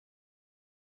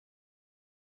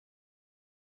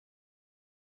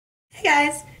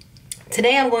Hey guys,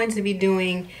 today I'm going to be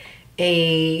doing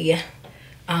a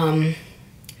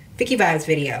Vicky Vibes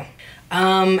video.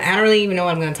 I don't really even know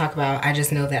what I'm going to talk about. I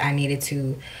just know that I needed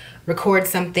to record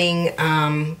something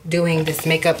doing this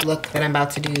makeup look that I'm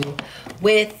about to do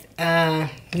with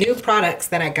new products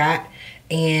that I got,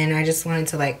 and I just wanted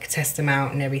to like test them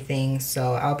out and everything.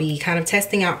 So I'll be kind of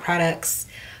testing out products,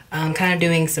 kind of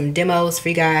doing some demos for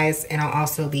you guys, and I'll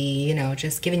also be, you know,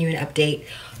 just giving you an update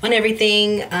on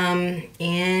everything.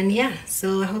 And yeah,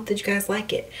 so I hope that you guys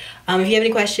like it. If you have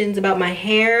any questions about my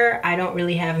hair, I don't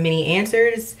really have many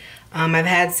answers. I've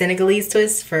had Senegalese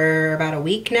twists for about a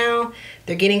week now.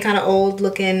 They're getting kind of old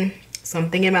looking, so I'm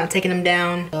thinking about taking them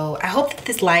down. So I hope that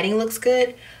this lighting looks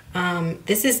good.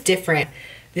 This is different.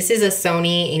 This is a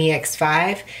Sony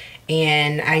NEX5,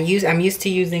 and I'm used to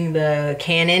using the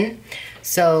Canon.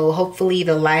 So hopefully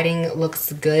the lighting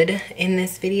looks good in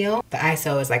this video. The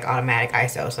ISO is like automatic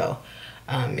ISO, so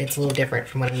it's a little different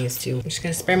from what I'm used to. I'm just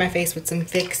gonna spray my face with some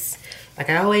Vicks like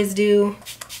I always do.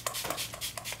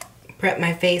 Prep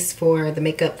my face for the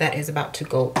makeup that is about to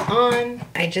go on.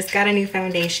 I just got a new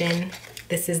foundation.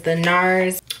 This is the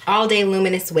NARS All Day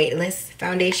Luminous Weightless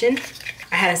Foundation.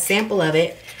 I had a sample of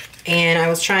it, and I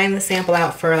was trying the sample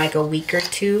out for like a week or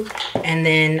two, and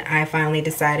then I finally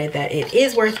decided that it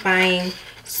is worth buying.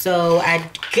 So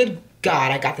good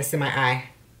God, I got this in my eye.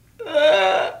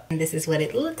 And this is what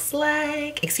it looks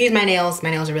like. Excuse my nails.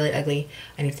 My nails are really ugly.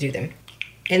 I need to do them.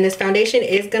 And this foundation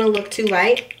is gonna look too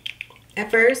light at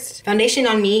first. Foundation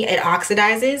on me, it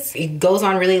oxidizes. It goes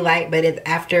on really light, but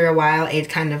after a while, it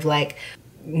kind of like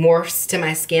morphs to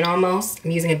my skin almost.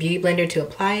 I'm using a beauty blender to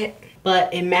apply it,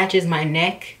 but it matches my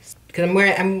neck because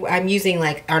I'm using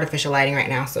like artificial lighting right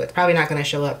now, so it's probably not gonna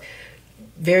show up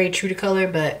very true to color,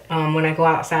 but when I go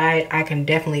outside, I can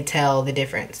definitely tell the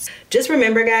difference. Just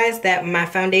remember, guys, that my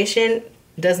foundation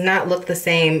does not look the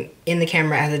same in the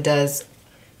camera as it does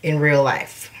in real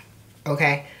life,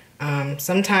 okay?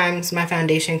 Sometimes my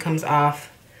foundation comes off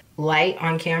light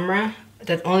on camera.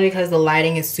 That's only because the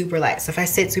lighting is super light. So if I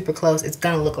sit super close, it's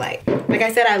gonna look light. Like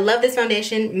I said, I love this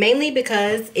foundation mainly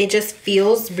because it just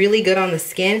feels really good on the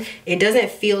skin. It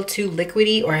doesn't feel too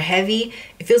liquidy or heavy.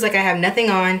 It feels like I have nothing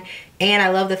on, and I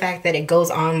love the fact that it goes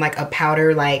on like a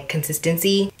powder-like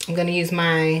consistency. I'm gonna use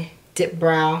my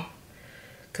DIPBROW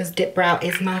because DIPBROW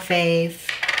is my fave.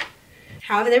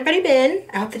 How has everybody been?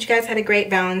 I hope that you guys had a great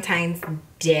Valentine's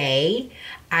Day.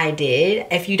 I did.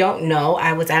 If you don't know,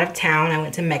 I was out of town. I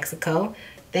went to Mexico.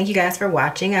 Thank you guys for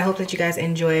watching. I hope that you guys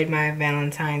enjoyed my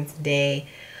Valentine's Day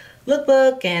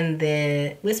lookbook and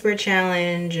the whisper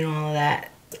challenge and all of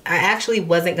that. I actually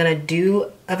wasn't gonna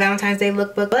do a Valentine's Day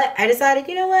lookbook, but I decided,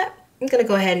 you know what? I'm gonna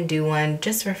go ahead and do one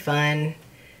just for fun,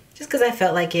 just because I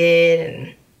felt like it,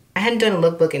 and I hadn't done a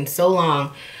lookbook in so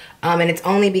long. And it's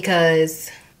only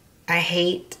because I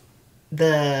hate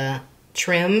the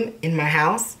trim in my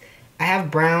house. I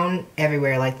have brown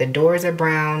everywhere, like the doors are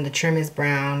brown, the trim is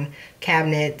brown,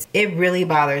 cabinets. It really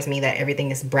bothers me that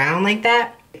everything is brown like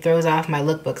that. It throws off my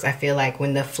lookbooks, I feel like,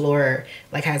 when the floor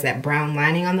like has that brown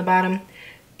lining on the bottom.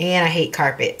 And I hate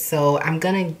carpet, so I'm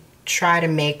gonna try to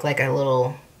make like a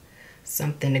little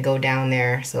something to go down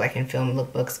there so I can film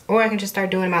lookbooks, or I can just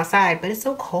start doing them outside, but it's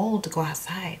so cold to go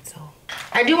outside. So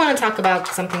I do want to talk about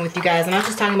something with you guys, and I was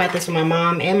just talking about this with my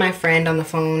mom and my friend on the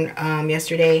phone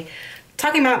yesterday,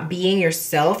 talking about being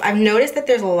yourself. I've noticed that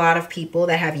there's a lot of people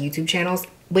that have YouTube channels,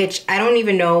 which I don't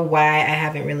even know why I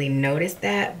haven't really noticed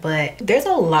that, but there's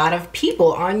a lot of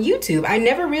people on YouTube. I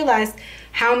never realized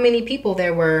how many people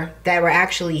there were that were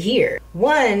actually here.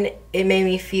 One, it made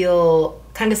me feel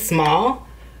kind of small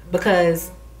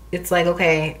because it's like,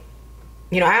 okay,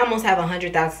 you know, I almost have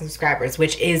 100,000 subscribers,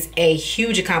 which is a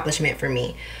huge accomplishment for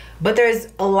me. But there's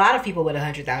a lot of people with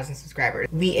 100,000 subscribers.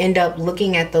 We end up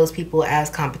looking at those people as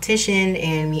competition,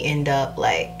 and we end up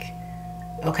like,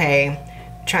 okay,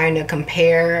 trying to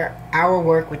compare our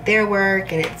work with their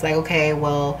work. And it's like, okay,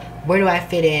 well, where do I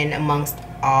fit in amongst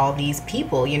all these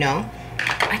people, you know?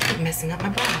 I keep messing up my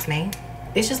brows, man.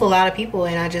 It's just a lot of people,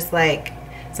 and I just like,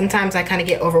 sometimes I kind of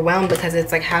get overwhelmed because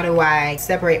it's like, how do I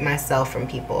separate myself from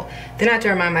people? Then I have to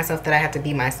remind myself that I have to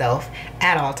be myself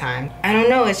at all times. I don't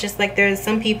know, it's just like there's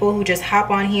some people who just hop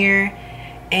on here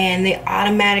and they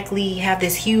automatically have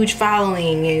this huge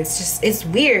following. It's just, it's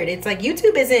weird. It's like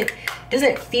YouTube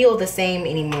doesn't feel the same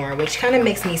anymore, which kind of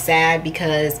makes me sad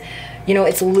because, you know,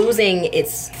 it's losing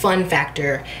its fun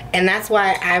factor. And that's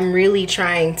why I'm really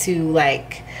trying to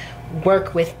like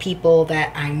work with people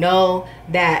that I know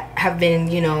that have been,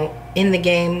 you know, in the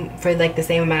game for like the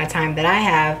same amount of time that I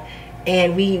have,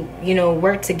 and we, you know,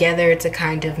 work together to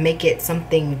kind of make it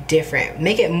something different,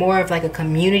 make it more of like a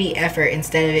community effort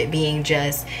instead of it being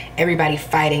just everybody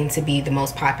fighting to be the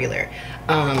most popular.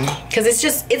 Because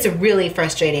it's really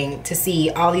frustrating to see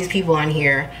all these people on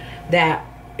here that,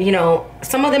 you know,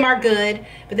 some of them are good,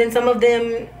 but then some of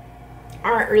them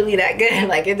aren't really that good.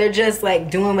 Like, they're just like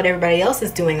doing what everybody else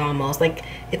is doing almost. Like,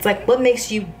 it's like, what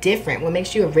makes you different? What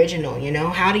makes you original? You know,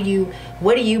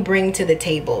 what do you bring to the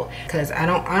table? Because I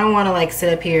don't want to like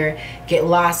sit up here, get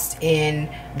lost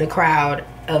in the crowd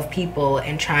of people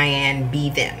and try and be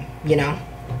them, you know?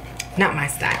 Not my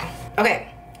style.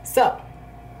 Okay, so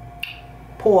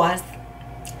pause.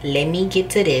 Let me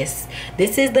get to this.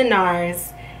 This is the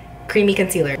NARS Creamy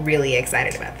Concealer. Really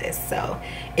excited about this. So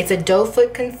it's a doe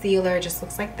foot concealer, just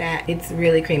looks like that. It's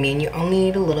really creamy and you only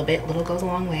need a little bit. Little goes a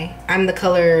long way. I'm the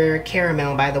color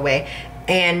Caramel, by the way,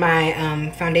 and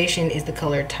my foundation is the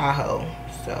color Tahoe.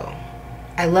 So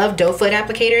I love doe foot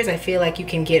applicators. I feel like you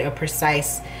can get a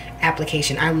precise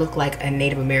application. I look like a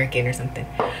Native American or something.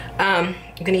 I'm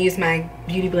gonna use my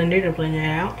beauty blender to blend that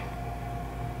out.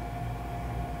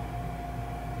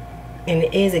 And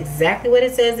it is exactly what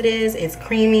it says it is. It's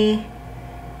creamy.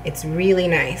 It's really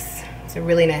nice. It's a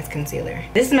really nice concealer.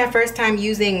 This is my first time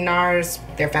using NARS,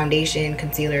 their foundation,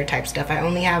 concealer type stuff. I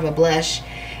only have a blush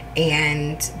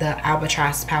and the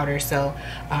Albatross powder, so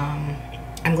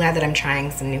I'm glad that I'm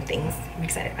trying some new things. I'm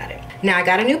excited about it. Now I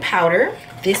got a new powder.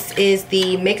 This is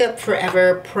the Makeup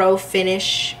Forever Pro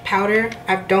Finish powder.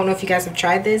 I don't know if you guys have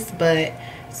tried this, but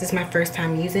this is my first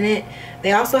time using it.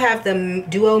 They also have the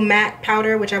Duo Matte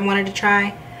powder, which I wanted to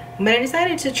try, but I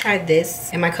decided to try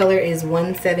this, and my color is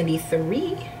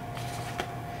 173.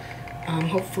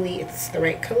 Hopefully it's the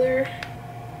right color.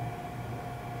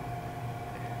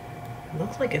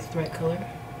 Looks like it's the right color.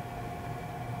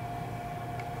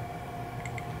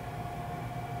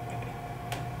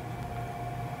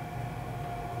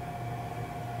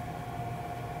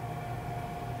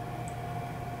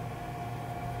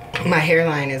 My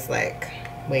hairline is like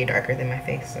way darker than my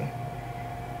face, so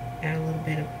add a little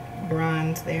bit of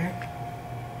bronze there.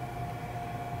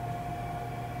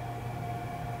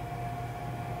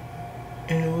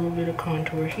 And a little bit of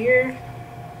contour here.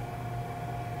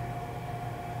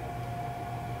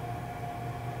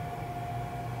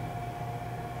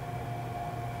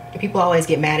 People always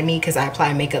get mad at me because I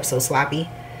apply makeup so sloppy,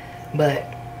 but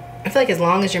I feel like as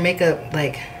long as your makeup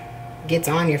like gets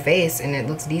on your face and it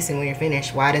looks decent when you're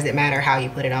finished, why does it matter how you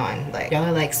put it on? Like, y'all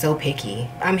are like so picky.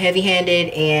 I'm heavy-handed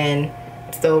and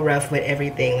so rough with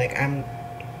everything. Like, I'm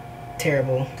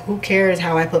terrible. Who cares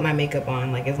how I put my makeup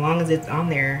on? Like, as long as it's on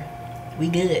there, we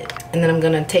good. And then I'm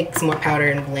gonna take some more powder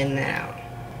and blend that out.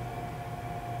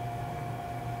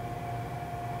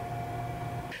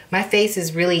 My face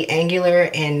is really angular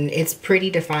and it's pretty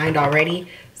defined already,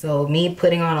 so me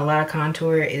putting on a lot of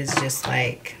contour is just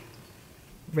like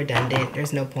redundant.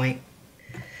 There's no point,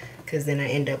 because then I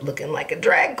end up looking like a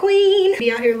drag queen.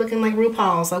 Be out here looking like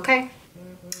RuPaul's, okay?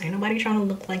 Ain't nobody trying to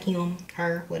look like him,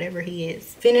 her, whatever he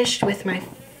is. Finished with my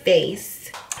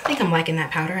face. I think I'm liking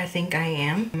that powder. I think I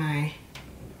am. My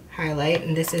highlight,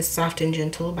 and this is Soft and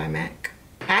Gentle by MAC.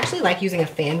 I actually like using a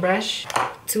fan brush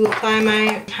to apply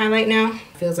my highlight now.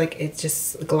 Feels like it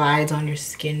just glides on your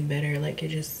skin better. Like, it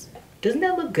just, doesn't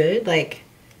that look good? Like,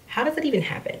 how does it even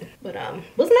happen? But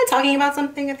wasn't I talking about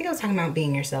something? I think I was talking about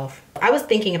being yourself. I was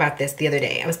thinking about this the other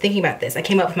day. I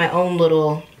came up with my own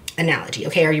little analogy.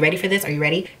 Okay, are you ready for this? Are you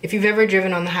ready? If you've ever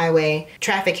driven on the highway,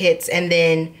 traffic hits, and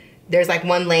then there's like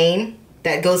one lane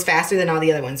that goes faster than all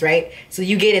the other ones, right? So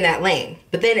you get in that lane,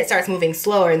 but then it starts moving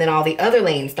slower, and then all the other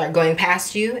lanes start going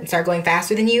past you and start going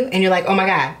faster than you, and you're like, oh my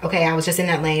God, okay, I was just in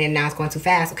that lane and now it's going too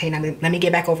fast. Okay, now let me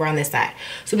get back over on this side.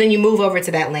 So then you move over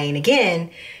to that lane again,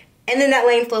 and then that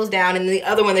lane slows down, and the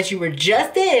other one that you were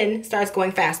just in starts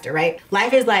going faster, right?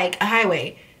 Life is like a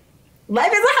highway.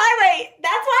 Life is a highway.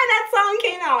 That's why that song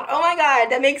came out. Oh my God,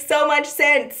 that makes so much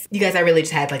sense. You guys, I really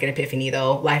just had like an epiphany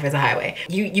though. Life is a highway.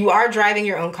 You are driving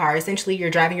your own car. Essentially, you're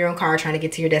driving your own car trying to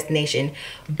get to your destination,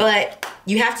 but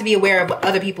you have to be aware of what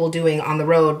other people are doing on the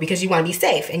road because you want to be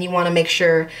safe and you want to make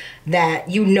sure that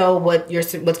you know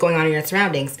what's going on in your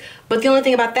surroundings. But the only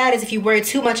thing about that is if you worry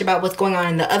too much about what's going on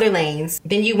in the other lanes,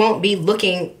 then you won't be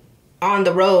looking on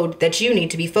the road that you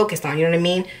need to be focused on. You know what I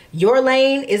mean? Your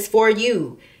lane is for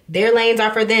you. Their lanes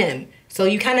are for them. So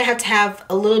you kind of have to have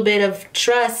a little bit of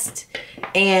trust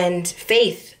and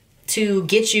faith to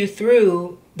get you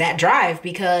through that drive,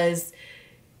 because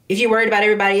if you're worried about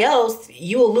everybody else,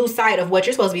 you will lose sight of what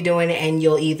you're supposed to be doing, and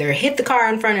you'll either hit the car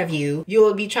in front of you,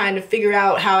 you'll be trying to figure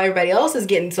out how everybody else is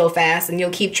getting so fast, and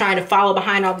you'll keep trying to follow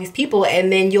behind all these people, and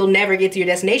then you'll never get to your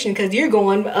destination because you're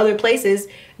going other places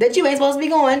that you ain't supposed to be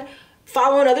going,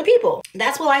 following other people.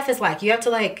 That's what life is like. You have to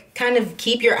like kind of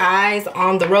keep your eyes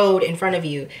on the road in front of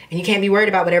you, and you can't be worried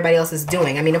about what everybody else is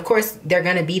doing. I mean, of course they're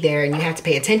gonna be there and you have to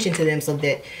pay attention to them so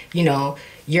that, you know,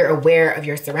 you're aware of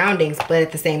your surroundings, but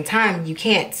at the same time, you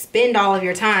can't spend all of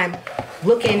your time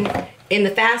looking in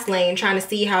the fast lane trying to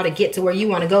see how to get to where you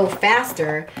want to go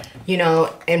faster, you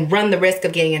know, and run the risk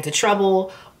of getting into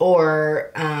trouble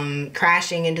or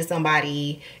crashing into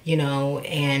somebody, you know,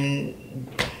 and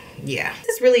yeah,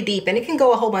 it's really deep and it can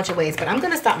go a whole bunch of ways, but I'm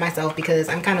gonna stop myself because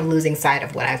I'm kind of losing sight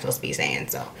of what I'm supposed to be saying.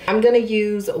 So I'm gonna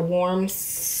use Warm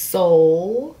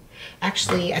Soul.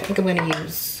 Actually, I think I'm gonna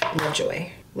use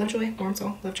Lovejoy. Lovejoy, Warm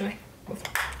Soul, Lovejoy,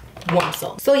 Warm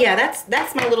Soul. So yeah,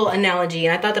 that's my little analogy,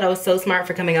 and I thought that I was so smart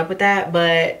for coming up with that,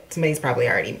 but somebody's probably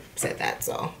already said that,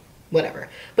 so whatever.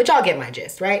 But y'all get my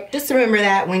gist, right? Just remember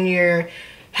that when you're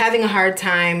having a hard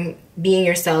time being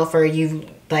yourself, or you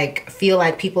like feel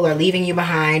like people are leaving you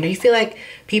behind, or you feel like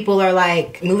people are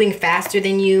like moving faster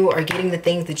than you or getting the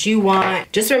things that you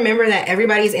want, just remember that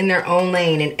everybody's in their own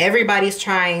lane and everybody's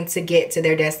trying to get to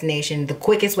their destination the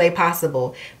quickest way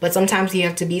possible. But sometimes you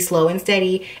have to be slow and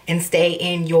steady and stay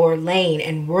in your lane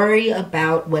and worry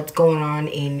about what's going on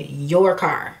in your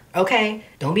car. Okay?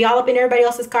 Don't be all up in everybody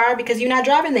else's car because you're not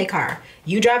driving their car.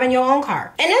 You driving your own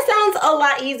car. And that sounds a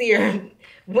lot easier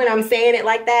when I'm saying it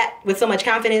like that with so much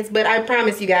confidence, but I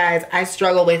promise you guys, I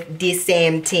struggle with the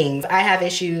same things. I have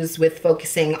issues with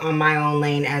focusing on my own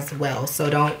lane as well, so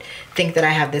don't think that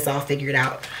I have this all figured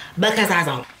out, because I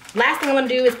don't. Last thing I'm gonna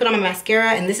do is put on my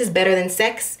mascara, and this is Better Than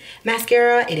Sex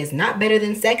mascara. It is not Better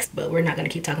Than Sex, but we're not gonna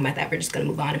keep talking about that. We're just gonna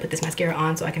move on and put this mascara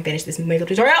on so I can finish this makeup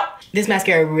tutorial. This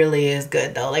mascara really is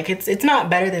good though. Like it's not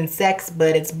Better Than Sex,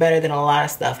 but it's better than a lot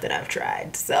of stuff that I've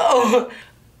tried, so.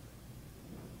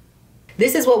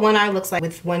 This is what one eye looks like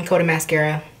with one coat of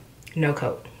mascara, no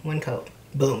coat, one coat,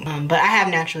 boom. But I have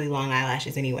naturally long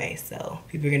eyelashes anyway, so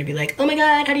people are gonna be like, oh my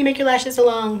God, how do you make your lashes so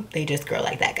long? They just grow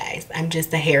like that, guys. I'm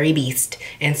just a hairy beast.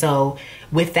 And so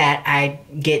with that, I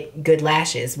get good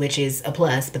lashes, which is a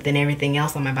plus, but then everything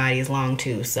else on my body is long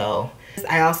too, so.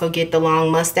 I also get the long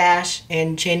mustache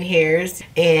and chin hairs,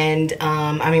 and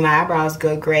I mean, my eyebrows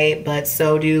go great, but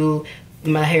so do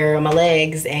my hair on my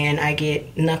legs, and I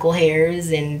get knuckle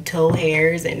hairs and toe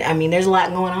hairs, and I mean there's a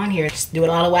lot going on here. Just do a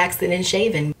lot of waxing and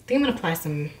shaving. I think I'm gonna apply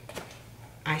some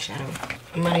eyeshadow.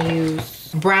 I'm gonna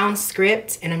use Brown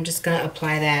Script, and I'm just gonna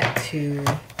apply that to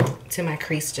my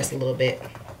crease just a little bit.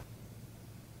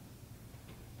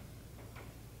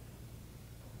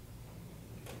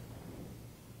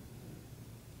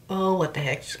 Oh, what the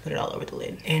heck, just put it all over the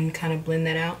lid and kind of blend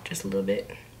that out just a little bit.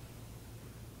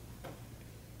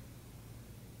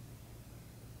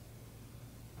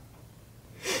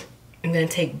 I'm gonna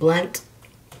take Blunt,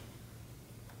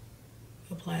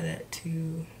 apply that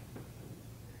to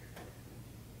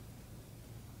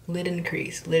lid and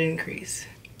crease, lid and crease.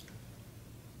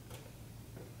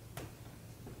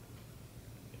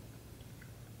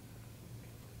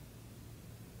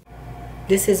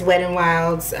 This is Wet n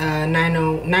Wild's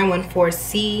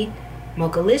 914C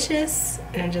Mochalicious,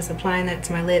 and I'm just applying that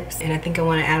to my lips, and I think I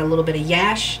want to add a little bit of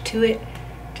Yash to it,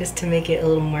 just to make it a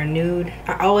little more nude.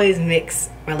 I always mix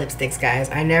my lipsticks, guys.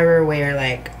 I never wear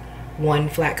like one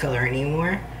flat color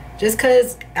anymore, just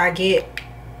because I get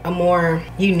a more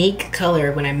unique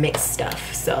color when I mix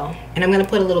stuff. So, and I'm gonna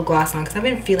put a little gloss on because I've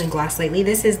been feeling gloss lately.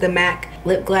 This is the MAC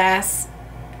Lip Glass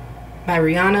by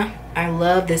Rihanna. I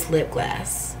love this lip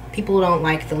glass. People don't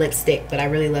like the lipstick, but I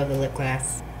really love the lip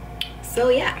glass. So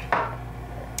yeah,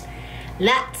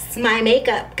 that's my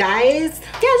makeup, guys.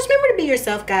 Yeah, just remember to be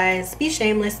yourself, guys. Be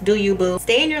shameless, do you, boo.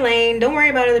 Stay in your lane, don't worry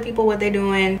about other people, what they're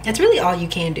doing. That's really all you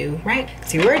can do, right?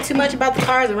 Because if you worry too much about the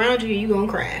cars around you, you're gonna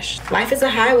crash. Life is a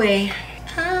highway.